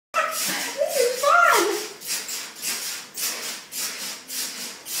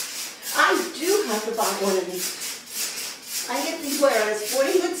buy one of these. I get these where? At a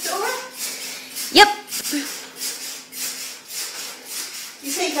sporting goods store? Yep. You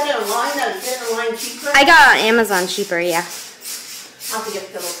say you got it online? Get it online cheaper? I got it on Amazon cheaper, yeah. I'll have to get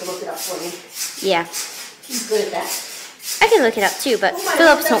Philip to look it up for me. Yeah. He's good at that. I can look it up too, but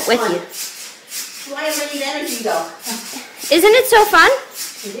Philip's not with you. Why am I need energy though? Isn't it so fun?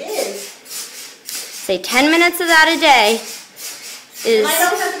 It is. Say 10 minutes of that a day is... I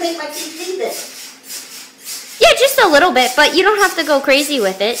don't have to make my teeth either. Yeah, just a little bit, but you don't have to go crazy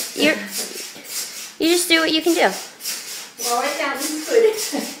with it. You just do what you can do. Well, right now this is good.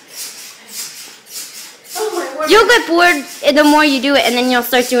 Oh my word. You'll get bored the more you do it, and then you'll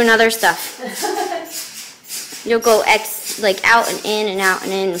start doing other stuff. You'll go out and in and out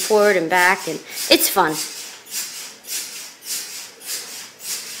and in and forward and back, and it's fun.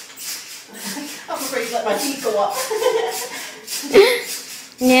 I'm afraid to let my teeth go up.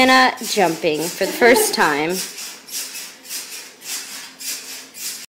 Nana jumping for the first time.